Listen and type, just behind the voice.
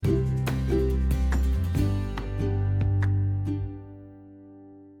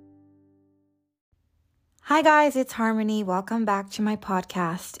Hi guys, it's Harmony. Welcome back to my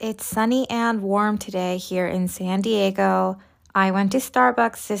podcast. It's sunny and warm today here in San Diego. I went to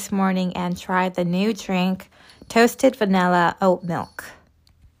Starbucks this morning and tried the new drink, toasted vanilla oat milk.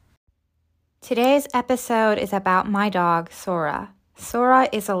 Today's episode is about my dog, Sora. Sora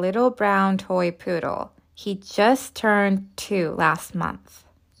is a little brown toy poodle. He just turned 2 last month.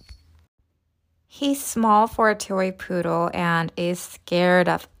 He's small for a toy poodle and is scared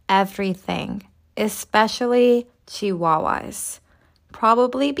of everything, especially chihuahuas.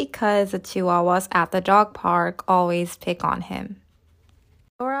 Probably because the chihuahuas at the dog park always pick on him.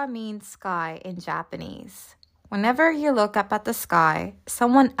 Sora means sky in Japanese. Whenever you look up at the sky,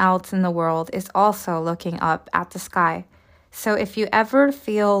 someone else in the world is also looking up at the sky. So if you ever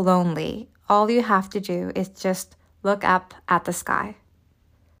feel lonely, all you have to do is just look up at the sky.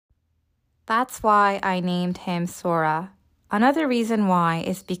 That's why I named him Sora. Another reason why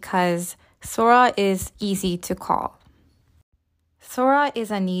is because Sora is easy to call. Sora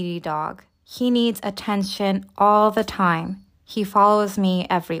is a needy dog. He needs attention all the time. He follows me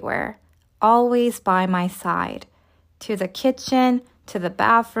everywhere, always by my side. To the kitchen, to the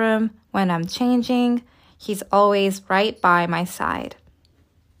bathroom, when I'm changing, he's always right by my side.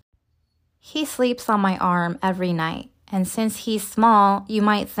 He sleeps on my arm every night, and since he's small, you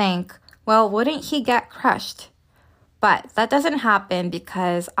might think, well, wouldn't he get crushed? But that doesn't happen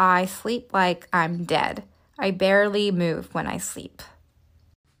because I sleep like I'm dead. I barely move when I sleep.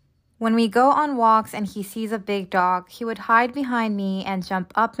 When we go on walks and he sees a big dog, he would hide behind me and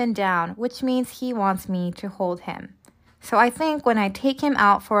jump up and down, which means he wants me to hold him. So I think when I take him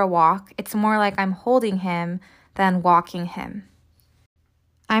out for a walk, it's more like I'm holding him than walking him.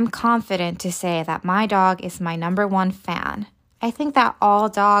 I'm confident to say that my dog is my #1 fan. I think that all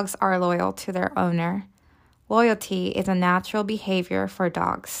dogs are loyal to their owner. Loyalty is a natural behavior for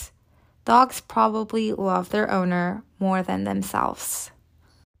dogs. Dogs probably love their owner more than themselves.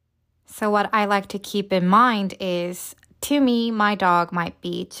 So what I like to keep in mind is, to me, my dog might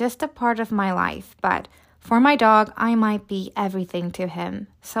be just a part of my life, but for my dog, I might be everything to him.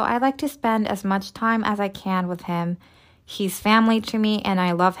 So I like to spend as much time as I can with him. He's family to me and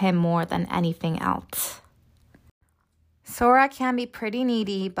I love him more than anything else. Sora can be pretty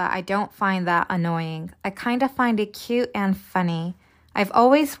needy, but I don't find that annoying. I kind of find it cute and funny. I've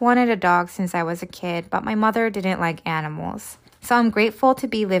always wanted a dog since I was a kid, but my mother didn't like animals. So I'm grateful to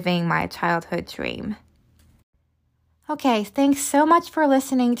be living my childhood dream. Okay, thanks so much for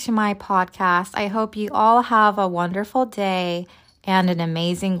listening to my podcast. I hope you all have a wonderful day and an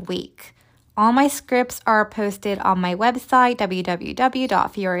amazing week. All my scripts are posted on my website,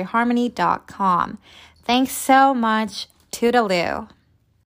 www.fioreharmony.com. Thanks so much. Toodaloo.